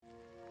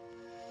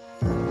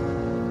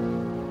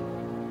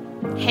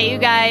Hey, you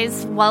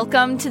guys.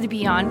 Welcome to the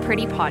Beyond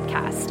Pretty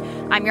podcast.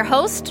 I'm your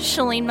host,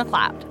 Shalene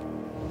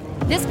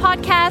McLeod. This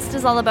podcast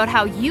is all about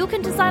how you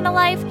can design a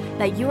life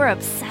that you are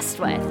obsessed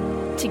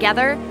with.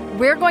 Together,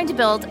 we're going to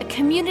build a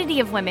community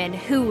of women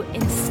who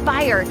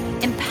inspire,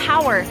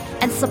 empower,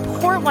 and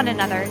support one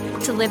another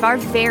to live our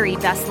very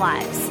best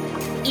lives.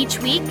 Each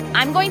week,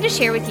 I'm going to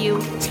share with you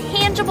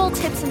tangible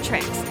tips and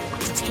tricks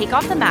to take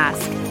off the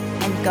mask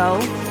and go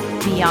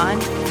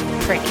beyond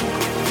pretty.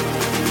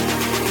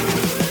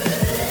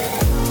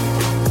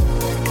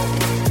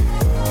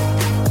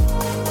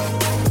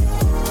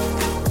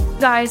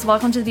 Guys,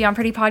 welcome to the Beyond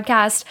Pretty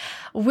podcast.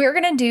 We're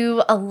going to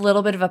do a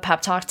little bit of a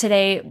pep talk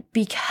today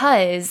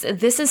because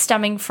this is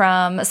stemming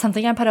from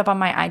something I put up on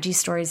my IG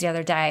stories the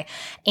other day.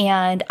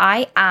 And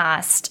I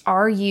asked,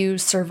 are you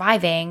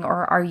surviving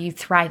or are you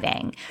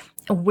thriving?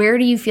 Where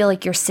do you feel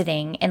like you're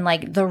sitting in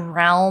like the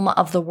realm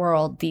of the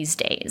world these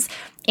days?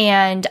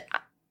 And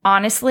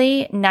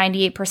honestly,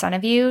 98%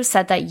 of you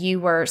said that you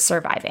were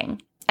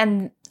surviving.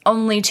 And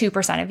only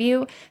 2% of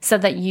you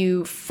said that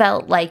you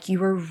felt like you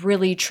were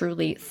really,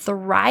 truly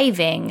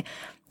thriving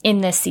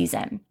in this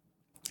season.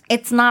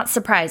 It's not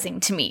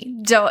surprising to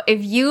me. So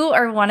if you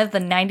are one of the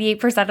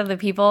 98% of the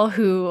people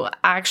who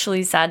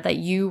actually said that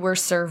you were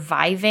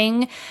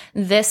surviving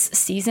this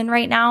season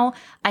right now,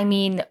 I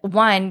mean,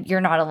 one,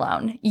 you're not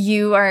alone.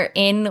 You are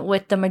in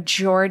with the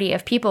majority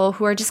of people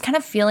who are just kind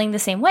of feeling the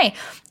same way.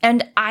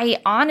 And I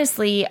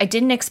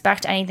didn't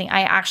expect anything.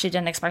 I actually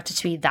didn't expect it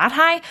to be that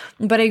high,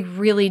 but I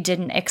really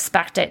didn't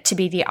expect it to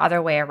be the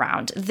other way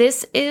around.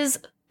 This is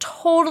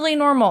totally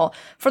normal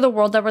for the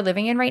world that we're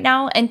living in right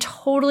now and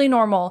totally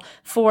normal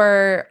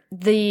for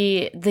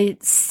the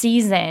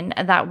season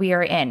that we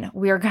are in.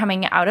 We are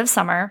coming out of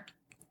summer.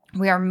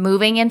 We are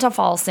moving into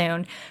fall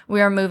soon.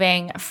 We are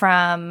moving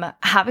from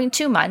having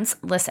 2 months.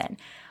 Listen,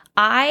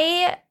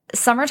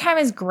 summertime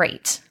is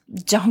great.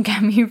 Don't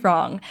get me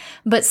wrong,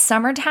 but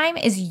summertime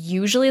is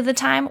usually the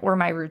time where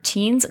my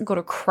routines go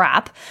to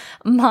crap.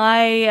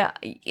 My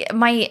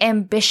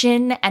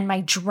ambition and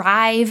my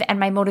drive and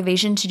my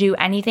motivation to do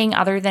anything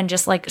other than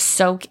just like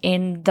soak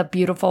in the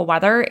beautiful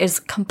weather is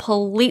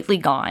completely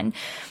gone.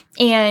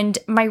 And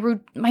my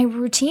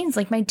routines,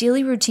 like my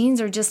daily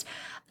routines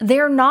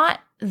they're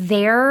not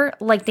there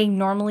like they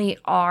normally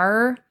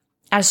are,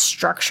 as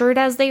structured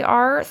as they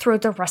are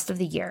throughout the rest of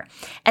the year.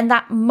 And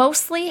that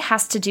mostly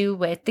has to do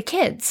with the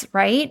kids,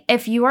 right?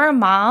 If you are a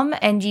mom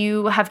and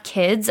you have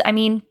kids, I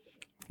mean,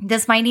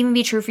 this might even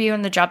be true for you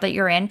in the job that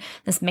you're in.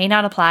 This may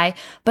not apply,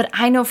 but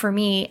I know for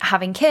me,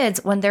 having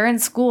kids, when they're in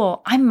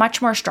school, I'm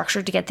much more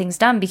structured to get things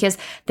done because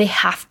they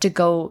have to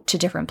go to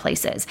different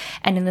places.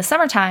 And in the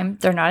summertime,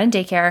 they're not in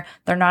daycare,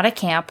 they're not at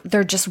camp,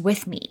 they're just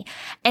with me.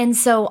 And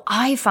so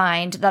I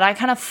find that I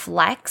kind of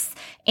flex,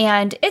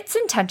 and it's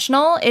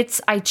intentional.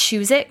 I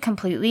choose it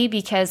completely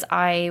because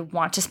I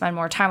want to spend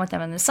more time with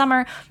them in the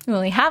summer. We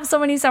only have so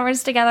many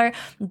summers together,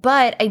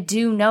 but I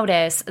do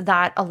notice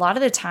that a lot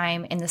of the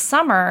time in the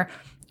summer,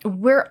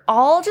 we're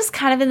all just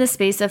kind of in the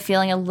space of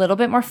feeling a little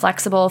bit more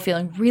flexible,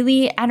 feeling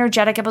really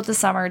energetic about the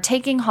summer,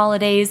 taking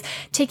holidays,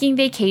 taking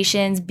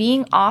vacations,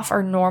 being off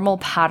our normal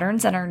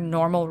patterns and our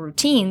normal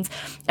routines.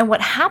 And what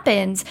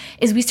happens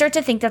is we start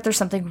to think that there's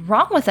something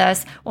wrong with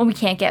us when we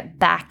can't get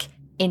back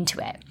into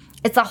it.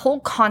 It's a whole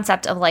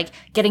concept of like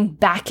getting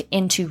back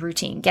into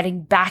routine,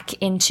 getting back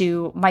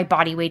into my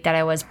body weight that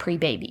I was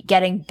pre-baby,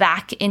 getting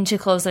back into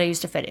clothes that I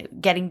used to fit in,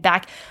 getting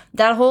back,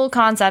 that whole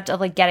concept of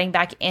like getting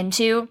back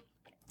into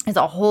is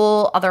a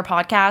whole other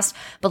podcast,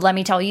 but let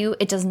me tell you,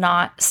 it does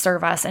not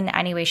serve us in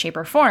any way, shape,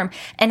 or form.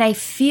 And I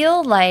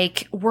feel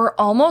like we're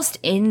almost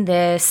in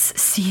this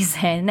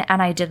season,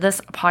 and I did this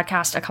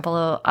podcast a couple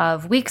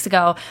of weeks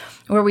ago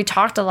where we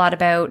talked a lot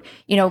about,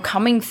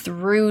 coming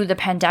through the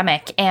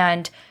pandemic,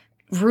 and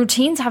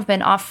routines have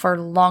been off for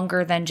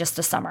longer than just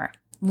a summer,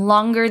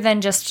 longer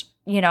than just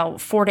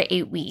 4 to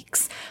 8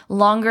 weeks,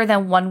 longer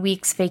than 1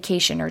 week's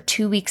vacation or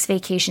 2 weeks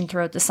vacation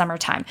throughout the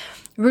summertime.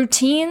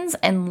 Routines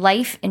and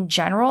life in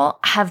general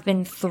have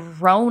been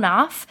thrown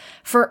off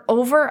for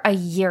over a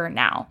year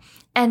now.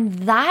 And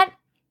that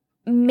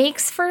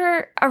makes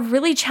for a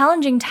really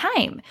challenging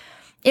time.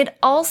 It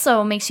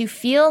also makes you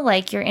feel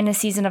like you're in a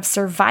season of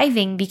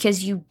surviving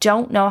because you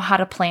don't know how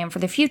to plan for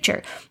the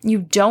future. You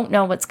don't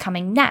know what's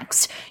coming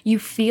next. You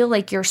feel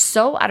like you're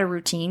so out of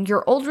routine.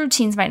 Your old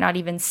routines might not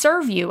even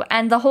serve you.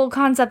 And the whole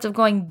concept of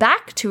going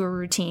back to a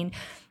routine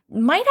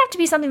might have to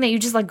be something that you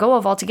just let go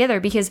of altogether,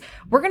 because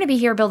we're going to be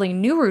here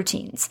building new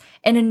routines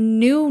and a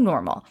new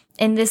normal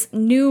in this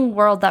new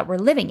world that we're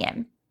living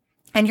in.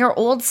 And your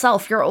old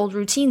self, your old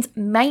routines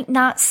might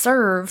not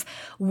serve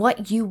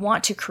what you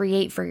want to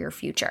create for your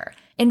future.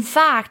 In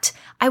fact,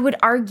 I would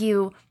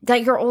argue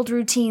that your old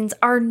routines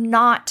are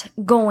not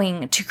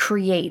going to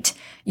create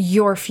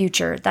your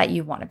future that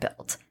you want to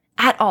build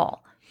at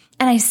all.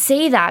 And I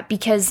say that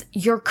because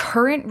your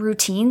current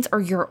routines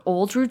or your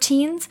old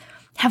routines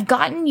have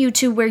gotten you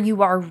to where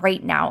you are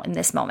right now in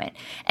this moment.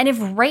 And if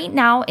right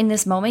now in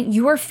this moment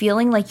you are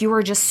feeling like you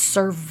are just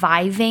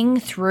surviving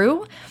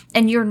through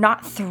and you're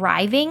not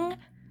thriving,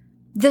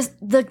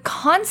 The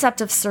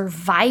concept of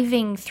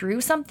surviving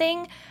through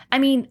something, I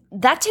mean,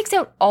 that takes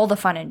out all the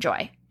fun and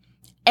joy.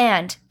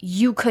 And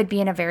you could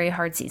be in a very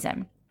hard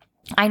season.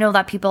 I know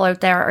that people out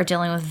there are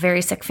dealing with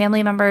very sick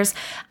family members.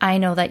 I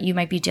know that you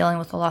might be dealing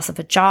with the loss of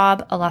a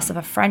job, a loss of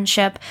a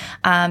friendship.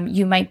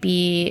 You might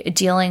be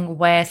dealing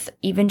with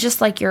even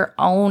just like your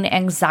own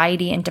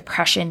anxiety and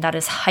depression that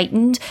is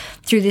heightened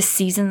through this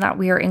season that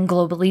we are in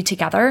globally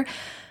together.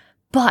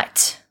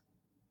 But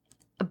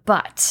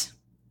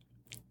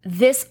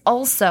this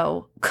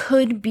also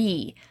could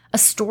be a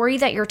story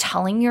that you're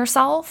telling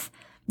yourself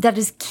that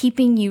is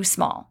keeping you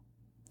small.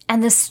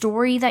 And the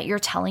story that you're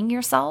telling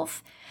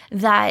yourself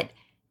that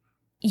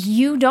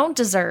you don't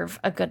deserve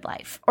a good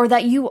life, or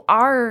that you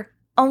are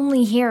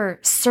only here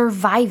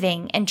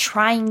surviving and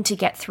trying to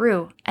get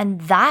through. And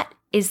that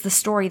is the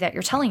story that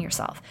you're telling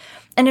yourself.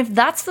 And if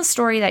that's the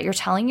story that you're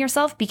telling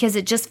yourself because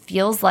it just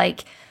feels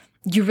like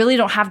you really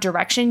don't have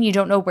direction, you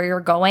don't know where you're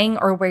going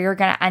or where you're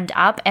going to end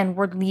up, and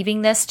we're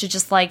leaving this to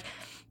just like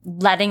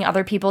letting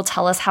other people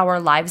tell us how our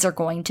lives are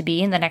going to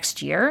be in the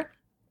next year,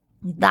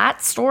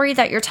 that story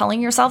that you're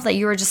telling yourself that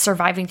you are just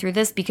surviving through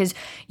this because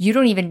you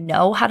don't even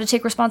know how to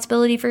take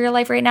responsibility for your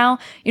life right now,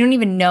 you don't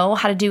even know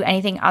how to do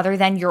anything other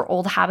than your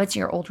old habits,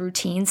 your old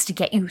routines to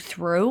get you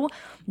through,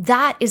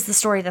 that is the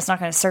story that's not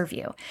going to serve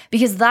you,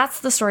 because that's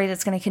the story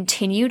that's going to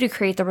continue to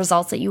create the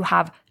results that you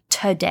have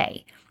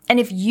today. And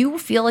if you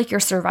feel like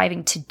you're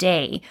surviving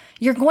today,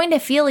 you're going to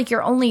feel like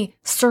you're only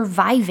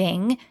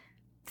surviving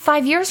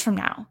 5 years from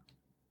now.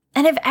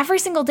 And if every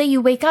single day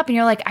you wake up and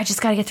you're like, I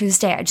just got to get through this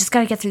day, I just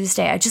got to get through this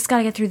day, I just got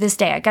to get through this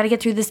day, I got to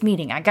get through this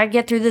meeting, I got to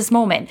get through this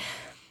moment,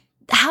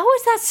 how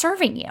is that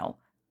serving you?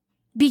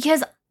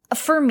 Because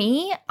for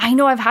me, I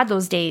know I've had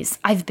those days.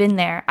 I've been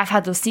there. I've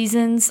had those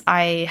seasons.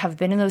 I have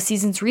been in those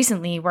seasons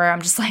recently where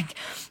I'm just like,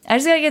 I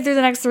just got to get through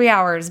the next 3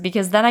 hours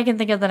because then I can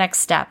think of the next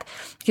step,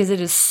 because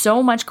it is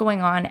so much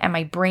going on and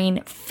my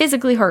brain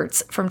physically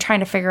hurts from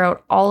trying to figure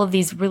out all of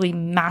these really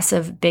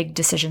massive, big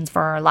decisions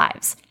for our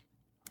lives.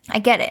 I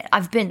get it.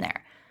 I've been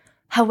there.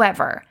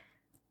 However,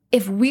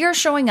 if we are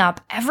showing up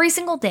every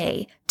single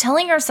day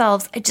telling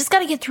ourselves, I just got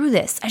to get through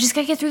this. I just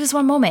got to get through this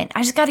one moment.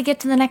 I just got to get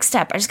to the next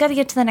step. I just got to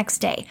get to the next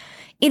day.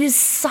 It is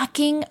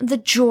sucking the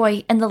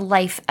joy and the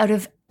life out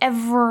of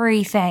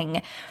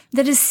everything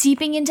that is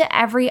seeping into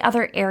every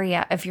other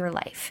area of your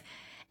life.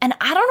 And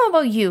I don't know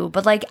about you,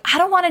 but like, I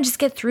don't want to just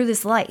get through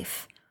this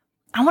life.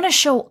 I want to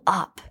show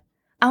up.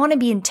 I want to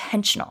be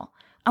intentional.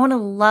 I want to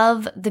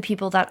love the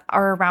people that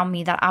are around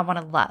me that I want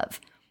to love.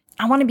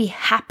 I want to be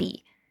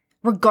happy,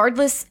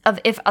 regardless of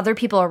if other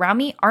people around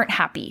me aren't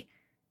happy.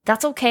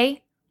 That's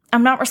okay.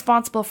 I'm not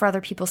responsible for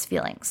other people's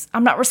feelings.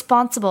 I'm not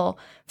responsible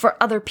for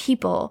other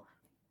people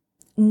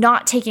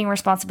not taking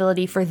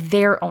responsibility for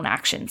their own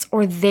actions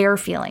or their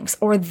feelings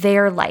or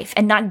their life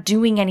and not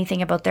doing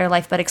anything about their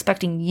life, but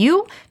expecting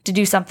you to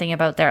do something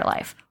about their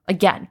life.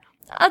 Again,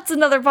 that's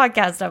another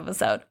podcast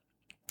episode.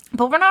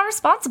 But we're not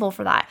responsible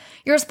for that.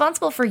 You're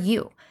responsible for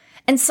you.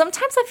 And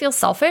sometimes I feel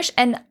selfish.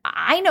 And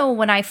I know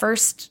when I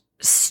first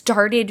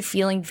started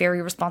feeling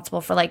very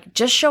responsible for like,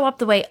 just show up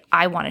the way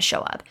I want to show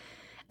up.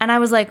 And I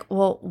was like,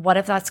 well, what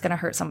if that's going to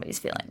hurt somebody's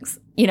feelings?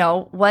 You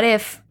know, what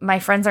if my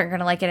friends aren't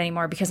going to like it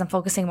anymore because I'm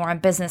focusing more on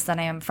business than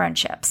I am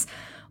friendships?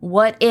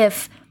 What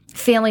if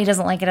family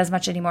doesn't like it as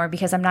much anymore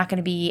because I'm not going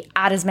to be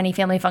at as many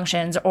family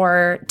functions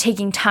or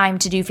taking time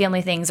to do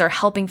family things or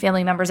helping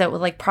family members out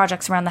with like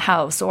projects around the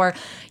house? Or,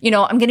 you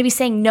know, I'm going to be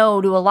saying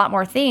no to a lot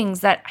more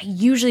things that I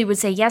usually would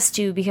say yes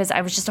to because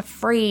I was just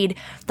afraid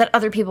that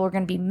other people were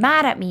going to be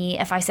mad at me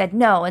if I said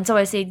no. And so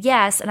I said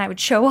yes, and I would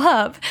show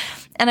up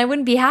and I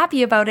wouldn't be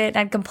happy about it. And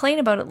I'd complain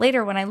about it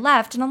later when I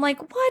left. And I'm like,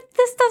 what?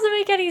 This doesn't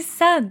make any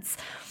sense.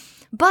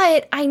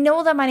 But I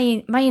know that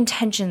my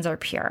intentions are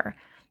pure.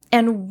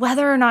 And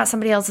whether or not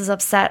somebody else is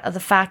upset of the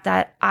fact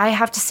that I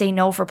have to say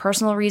no for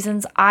personal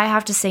reasons, I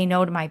have to say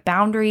no to my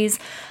boundaries,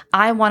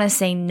 I want to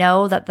say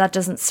no, that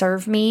doesn't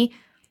serve me,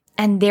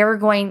 and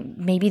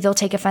maybe they'll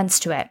take offense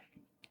to it.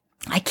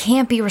 I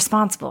can't be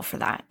responsible for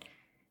that.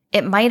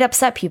 It might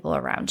upset people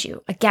around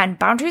you. Again,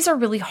 boundaries are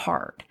really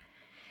hard,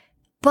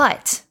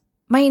 but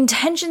my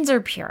intentions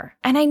are pure,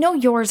 and I know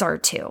yours are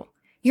too.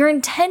 Your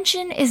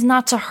intention is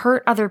not to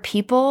hurt other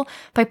people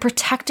by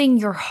protecting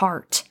your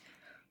heart.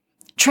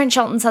 Trent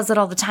Shelton says it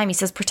all the time. He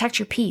says, protect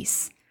your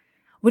peace.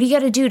 What do you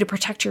got to do to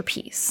protect your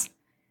peace?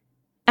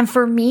 And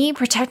for me,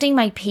 protecting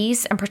my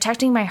peace and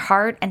protecting my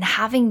heart and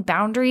having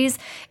boundaries,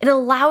 it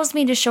allows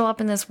me to show up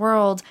in this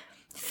world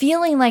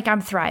feeling like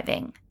I'm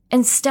thriving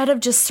instead of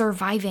just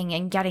surviving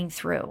and getting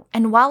through.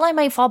 And while I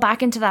might fall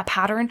back into that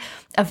pattern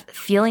of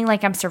feeling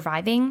like I'm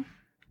surviving,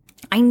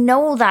 I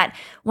know that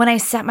when I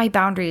set my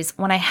boundaries,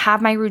 when I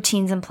have my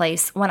routines in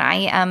place, when I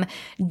am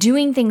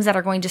doing things that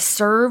are going to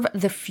serve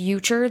the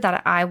future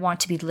that I want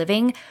to be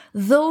living,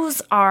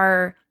 those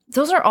are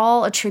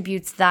all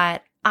attributes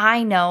that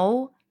I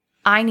know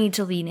I need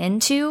to lean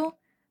into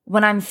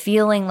when I'm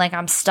feeling like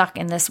I'm stuck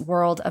in this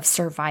world of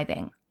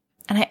surviving.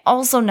 And I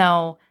also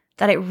know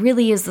that it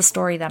really is the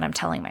story that I'm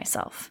telling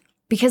myself,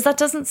 because that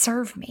doesn't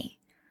serve me.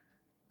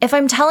 If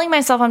I'm telling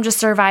myself I'm just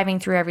surviving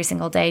through every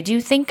single day, do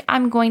you think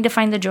I'm going to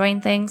find the joy in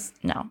things?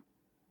 No.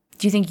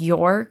 Do you think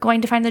you're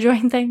going to find the joy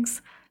in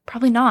things?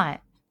 Probably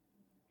not.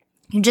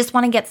 You just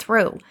want to get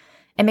through.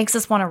 It makes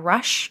us want to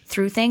rush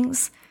through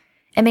things.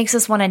 It makes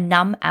us want to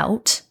numb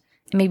out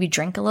and maybe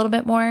drink a little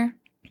bit more,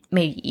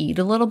 maybe eat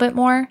a little bit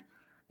more,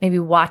 maybe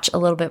watch a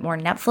little bit more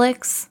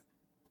Netflix.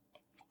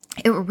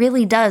 It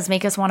really does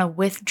make us want to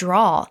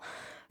withdraw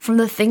from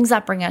the things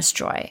that bring us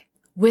joy,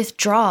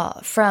 withdraw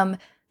from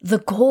the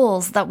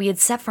goals that we had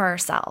set for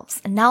ourselves.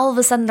 And now all of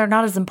a sudden they're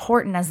not as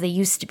important as they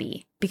used to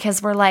be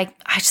because we're like,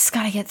 I just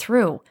got to get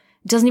through.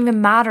 It doesn't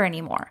even matter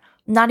anymore.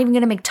 I'm not even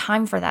going to make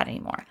time for that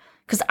anymore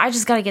because I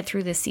just got to get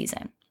through this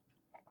season.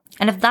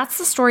 And if that's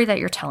the story that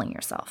you're telling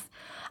yourself,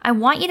 I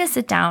want you to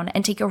sit down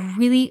and take a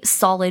really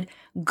solid,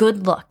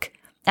 good look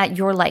at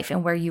your life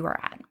and where you are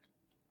at.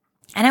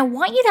 And I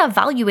want you to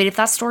evaluate if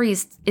that story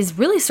is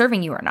really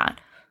serving you or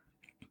not.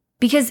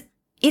 Because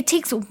it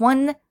takes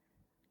one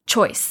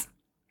choice,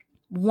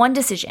 one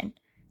decision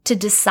to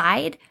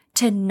decide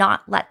to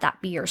not let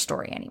that be your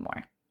story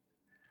anymore.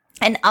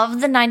 And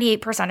of the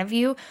 98% of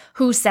you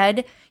who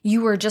said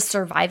you were just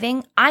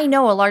surviving, I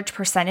know a large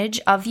percentage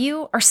of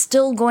you are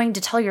still going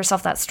to tell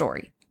yourself that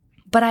story.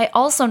 But I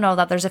also know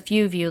that there's a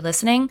few of you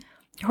listening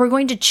who are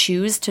going to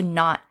choose to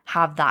not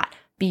have that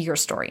be your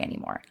story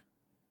anymore.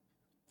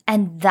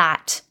 And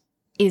that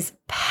is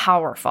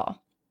powerful.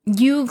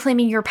 You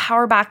claiming your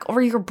power back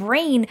over your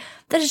brain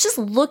that is just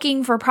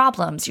looking for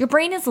problems. Your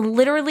brain is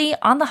literally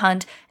on the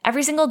hunt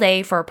every single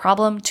day for a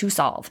problem to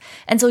solve.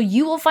 And so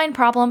you will find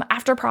problem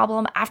after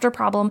problem after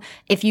problem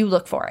if you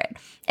look for it.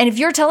 And if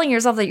you're telling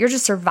yourself that you're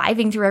just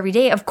surviving through every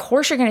day, of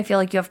course you're going to feel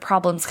like you have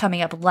problems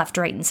coming up left,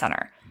 right, and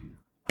center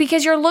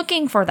because you're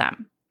looking for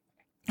them.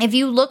 If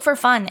you look for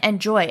fun and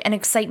joy and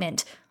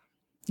excitement,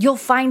 you'll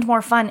find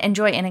more fun and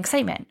joy and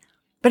excitement.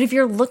 But if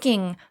you're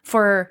looking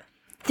for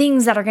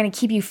things that are going to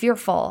keep you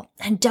fearful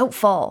and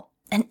doubtful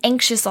and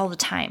anxious all the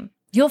time,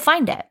 you'll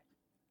find it.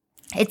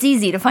 It's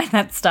easy to find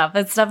that stuff.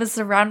 That stuff is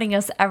surrounding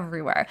us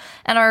everywhere.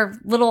 And our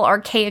little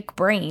archaic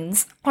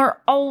brains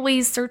are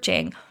always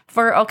searching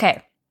for,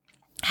 okay,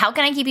 how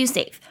can I keep you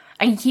safe?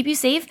 I can keep you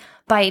safe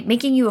by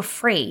making you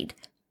afraid.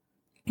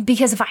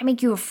 Because if I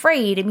make you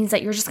afraid, it means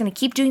that you're just going to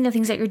keep doing the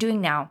things that you're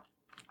doing now.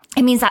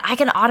 It means that I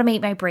can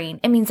automate my brain.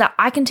 It means that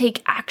I can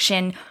take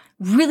action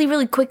really,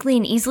 really quickly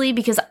and easily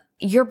because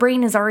your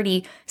brain is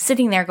already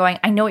sitting there going,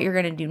 I know what you're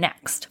going to do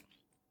next.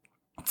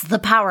 It's the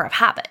power of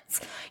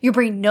habits. Your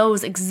brain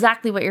knows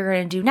exactly what you're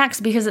going to do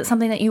next because it's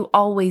something that you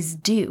always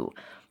do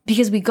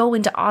because we go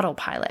into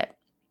autopilot.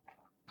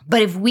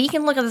 But if we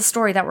can look at the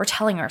story that we're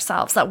telling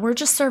ourselves, that we're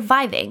just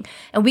surviving,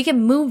 and we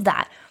can move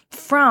that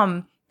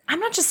from, I'm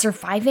not just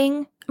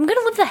surviving, I'm going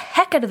to live the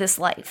heck out of this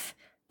life.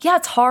 Yeah,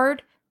 it's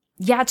hard.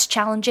 Yeah, it's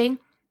challenging.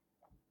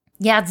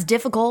 Yeah, it's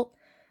difficult.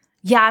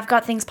 Yeah, I've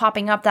got things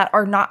popping up that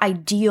are not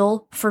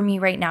ideal for me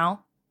right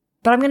now,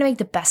 but I'm going to make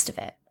the best of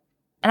it.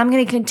 And I'm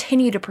going to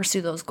continue to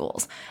pursue those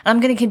goals. And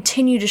I'm going to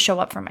continue to show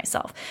up for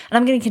myself. And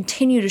I'm going to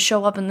continue to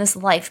show up in this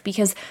life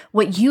because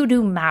what you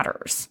do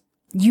matters.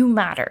 You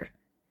matter.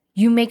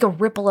 You make a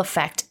ripple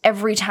effect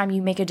every time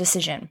you make a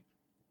decision.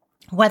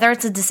 Whether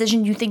it's a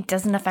decision you think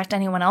doesn't affect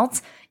anyone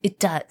else, it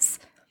does.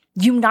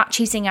 You not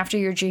chasing after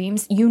your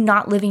dreams, you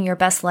not living your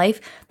best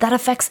life, that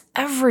affects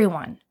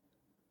everyone.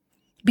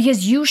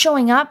 Because you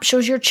showing up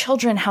shows your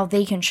children how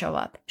they can show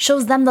up,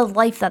 shows them the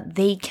life that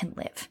they can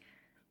live.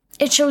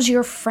 It shows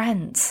your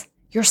friends,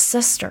 your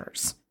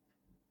sisters.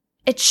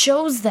 It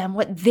shows them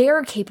what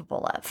they're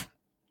capable of.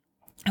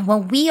 And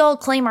when we all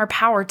claim our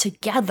power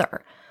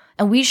together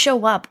and we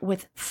show up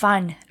with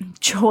fun, and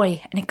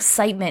joy, and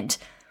excitement,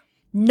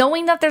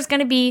 knowing there's going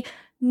to be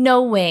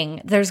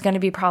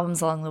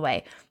problems along the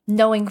way,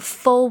 knowing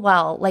full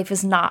well life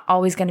is not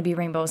always going to be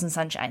rainbows and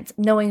sunshines,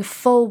 knowing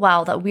full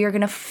well that we are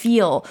going to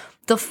feel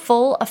the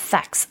full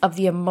effects of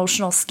the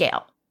emotional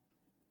scale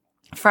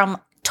from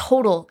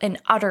total and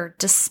utter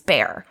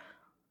despair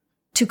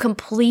to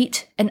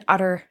complete and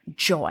utter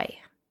joy.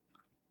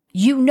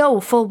 You know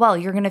full well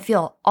you're going to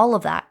feel all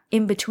of that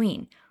in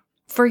between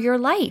for your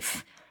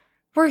life.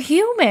 We're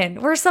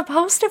human. We're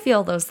supposed to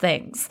feel those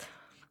things.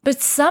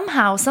 But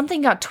somehow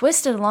something got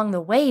twisted along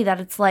the way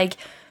that it's like,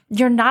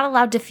 you're not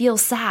allowed to feel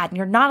sad and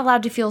you're not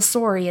allowed to feel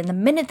sorry. And the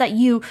minute that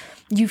you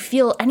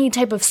feel any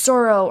type of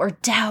sorrow or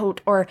doubt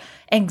or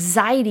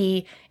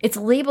anxiety, it's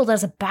labeled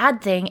as a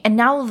bad thing. And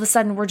now all of a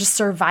sudden we're just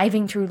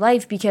surviving through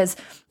life because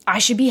I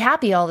should be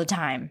happy all the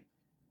time.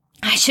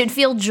 I should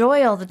feel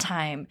joy all the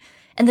time.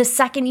 And the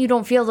second you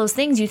don't feel those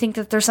things, you think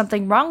that there's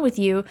something wrong with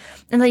you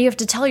and that you have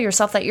to tell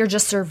yourself that you're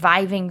just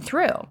surviving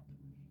through.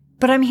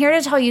 But I'm here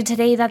to tell you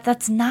today that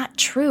that's not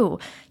true.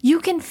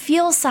 You can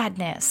feel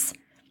sadness.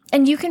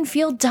 And you can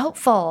feel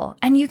doubtful,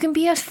 and you can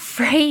be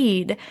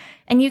afraid,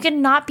 and you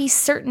can not be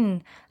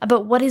certain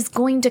about what is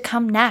going to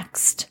come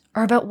next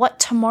or about what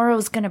tomorrow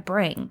is going to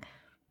bring.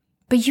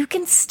 But you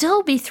can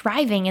still be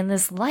thriving in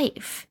this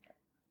life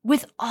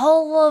with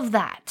all of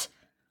that.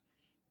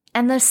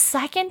 And the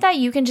second that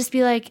you can just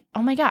be like,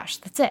 oh my gosh,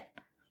 that's it.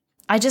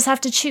 I just have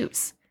to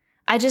choose.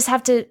 I just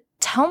have to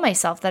tell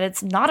myself that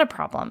it's not a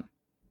problem.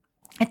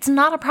 It's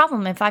not a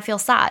problem if I feel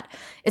sad.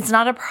 It's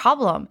not a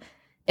problem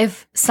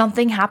if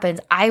something happens.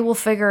 I will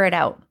figure it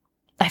out.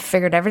 I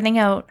figured everything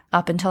out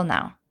up until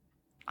now.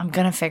 I'm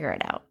going to figure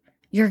it out.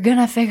 You're going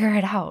to figure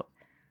it out.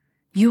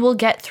 You will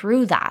get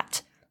through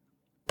that.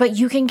 But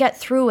you can get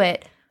through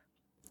it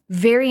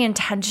very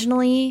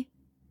intentionally,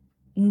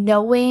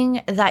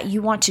 knowing that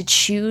you want to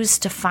choose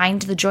to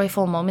find the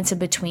joyful moments in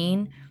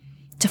between,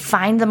 to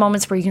find the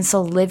moments where you can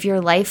still live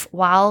your life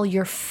while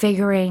you're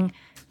figuring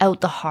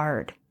out the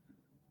hard.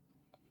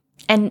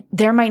 And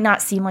there might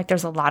not seem like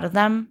there's a lot of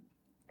them,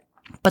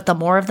 but the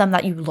more of them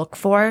that you look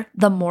for,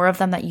 the more of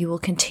them that you will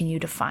continue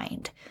to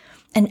find.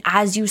 And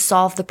as you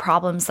solve the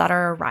problems that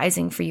are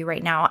arising for you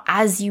right now,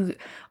 as you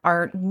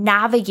are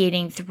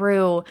navigating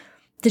through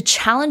the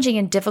challenging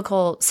and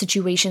difficult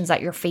situations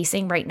that you're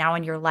facing right now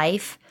in your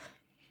life,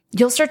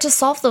 you'll start to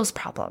solve those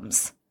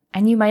problems.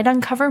 And you might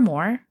uncover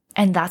more,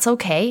 and that's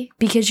okay,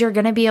 because you're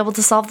going to be able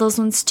to solve those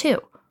ones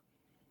too.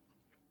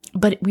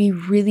 But we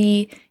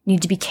really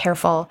need to be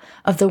careful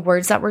of the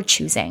words that we're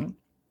choosing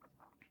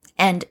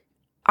and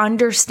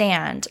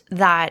understand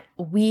that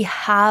we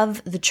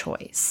have the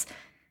choice.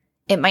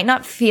 It might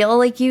not feel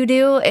like you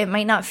do. It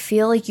might not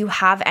feel like you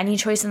have any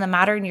choice in the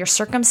matter, and your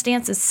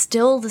circumstance is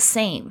still the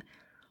same.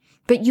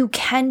 But you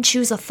can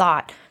choose a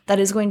thought that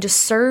is going to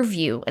serve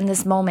you in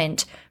this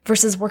moment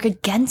versus work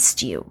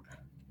against you.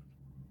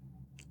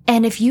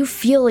 And if you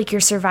feel like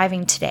you're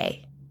surviving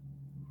today,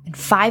 in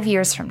 5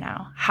 years from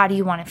now, how do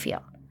you want to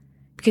feel?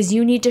 Because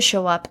you need to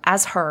show up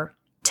as her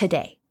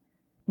today.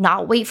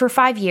 Not wait for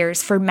 5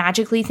 years for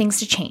magically things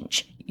to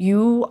change.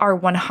 You are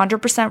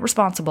 100%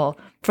 responsible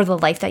for the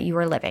life that you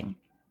are living.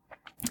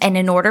 And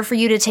in order for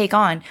you to take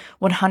on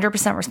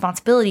 100%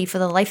 responsibility for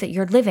the life that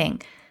you're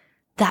living,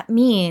 that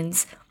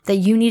means that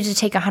you need to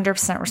take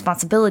 100%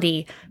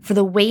 responsibility for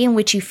the way in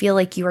which you feel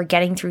like you are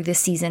getting through this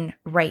season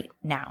right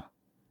now.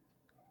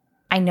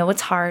 I know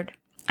it's hard.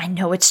 I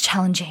know it's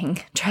challenging.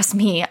 Trust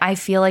me, I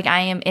feel like I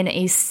am in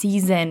a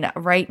season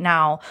right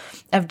now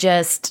of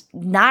just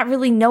not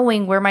really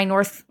knowing where my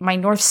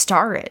north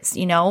star is,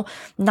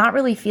 not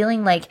really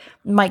feeling like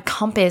my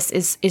compass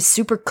is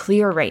super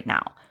clear right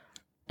now.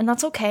 And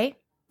that's okay.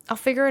 I'll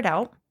figure it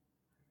out.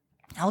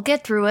 I'll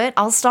get through it.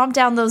 I'll stomp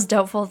down those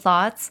doubtful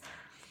thoughts.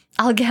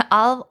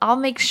 I'll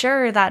make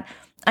sure that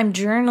I'm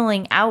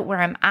journaling out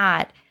where I'm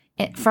at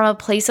from a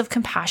place of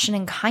compassion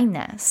and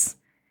kindness,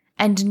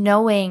 and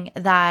knowing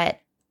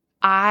that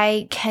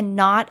I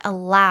cannot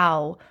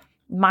allow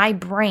my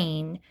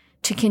brain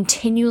to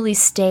continually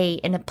stay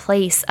in a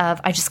place of,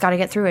 I just got to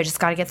get through. I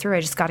just got to get through.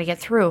 I just got to get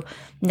through.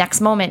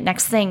 Next moment,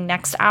 next thing,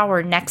 next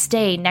hour, next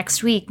day,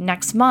 next week,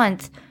 next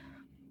month.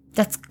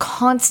 That's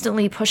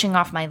constantly pushing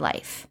off my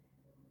life.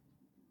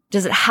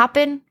 Does it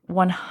happen?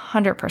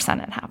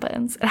 100% it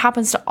happens. It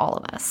happens to all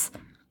of us.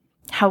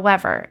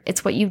 However,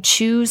 it's what you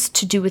choose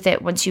to do with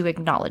it once you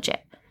acknowledge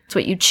it. It's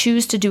what you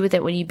choose to do with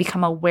it when you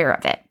become aware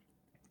of it.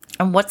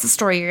 And what's the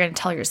story you're going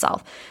to tell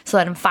yourself so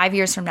that in 5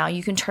 years from now,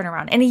 you can turn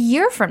around. In a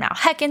year from now,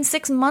 heck, in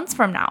 6 months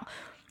from now,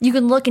 you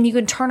can look and you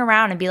can turn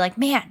around and be like,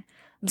 man,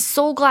 I'm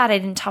so glad I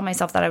didn't tell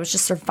myself that I was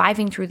just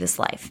surviving through this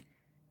life.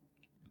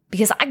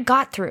 Because I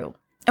got through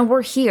and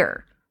we're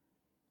here.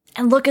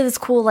 And look at this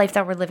cool life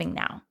that we're living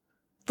now.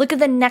 Look at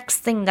the next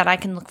thing that I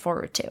can look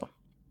forward to.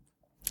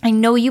 I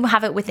know you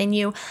have it within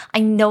you. I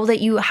know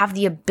that you have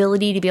the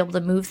ability to be able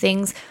to move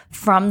things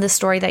from the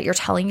story that you're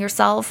telling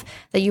yourself,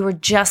 that you were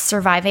just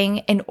surviving,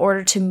 in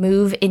order to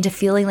move into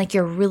feeling like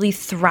you're really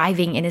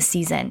thriving in a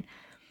season.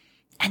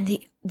 And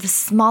the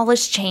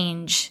smallest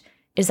change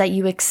is that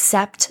you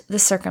accept the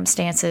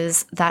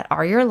circumstances that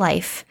are your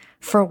life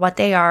for what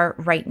they are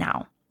right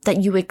now.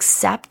 That you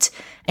accept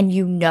and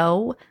you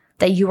know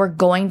that you are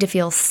going to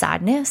feel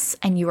sadness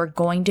and you are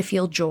going to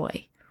feel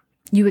joy.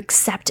 You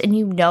accept and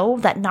you know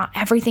that not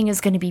everything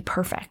is going to be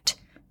perfect.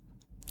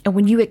 And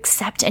when you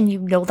accept and you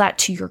know that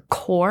to your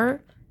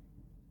core,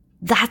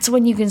 that's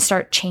when you can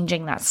start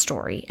changing that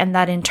story and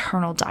that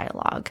internal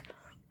dialogue.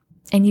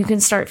 And you can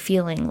start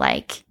feeling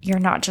like you're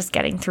not just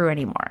getting through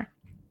anymore.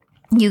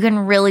 You can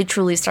really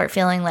truly start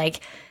feeling like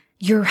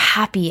you're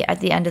happy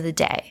at the end of the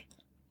day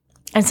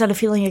instead of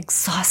feeling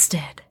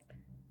exhausted.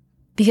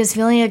 Because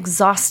feeling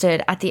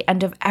exhausted at the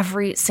end of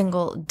every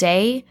single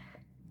day,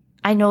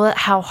 I know that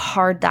how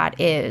hard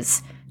that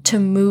is to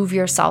move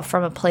yourself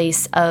from a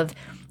place of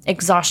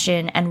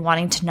exhaustion and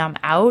wanting to numb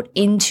out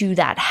into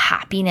that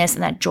happiness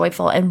and that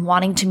joyful and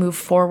wanting to move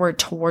forward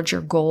towards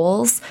your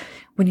goals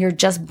when you're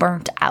just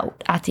burnt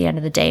out at the end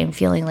of the day and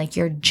feeling like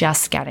you're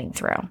just getting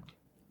through.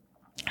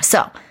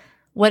 So,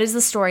 what is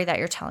the story that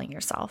you're telling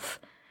yourself?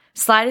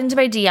 Slide into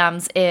my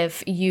DMs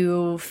if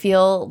you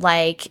feel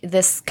like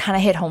this kind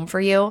of hit home for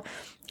you,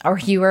 or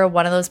you were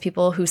one of those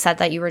people who said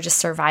that you were just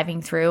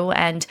surviving through.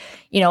 And,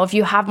 if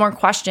you have more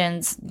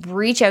questions,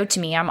 reach out to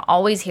me. I'm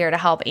always here to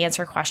help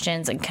answer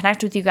questions and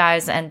connect with you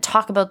guys and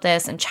talk about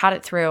this and chat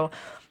it through.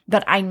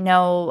 But I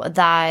know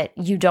that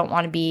you don't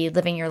want to be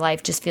living your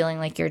life just feeling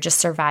like you're just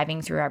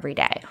surviving through every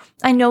day.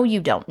 I know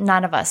you don't.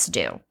 None of us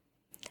do.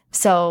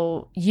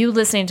 So you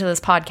listening to this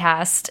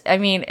podcast, I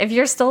mean, if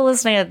you're still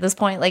listening at this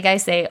point, like I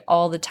say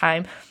all the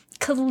time,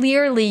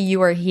 clearly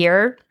you are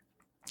here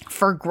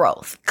for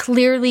growth.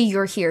 Clearly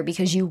you're here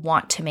because you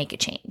want to make a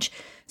change.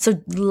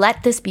 So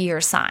let this be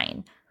your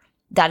sign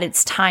that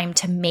it's time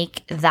to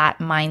make that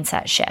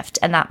mindset shift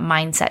and that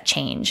mindset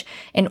change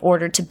in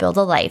order to build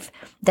a life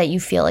that you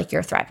feel like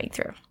you're thriving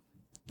through.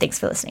 Thanks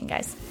for listening,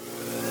 guys.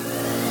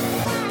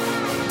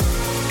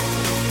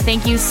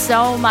 Thank you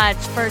so much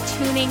for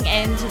tuning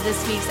in to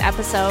this week's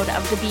episode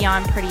of the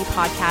Beyond Pretty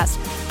podcast.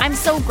 I'm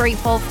so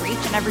grateful for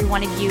each and every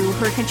one of you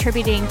who are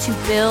contributing to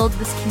build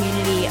this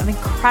community of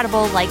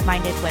incredible,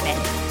 like-minded women.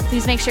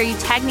 Please make sure you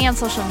tag me on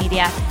social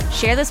media,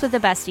 share this with a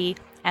bestie,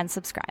 and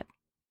subscribe.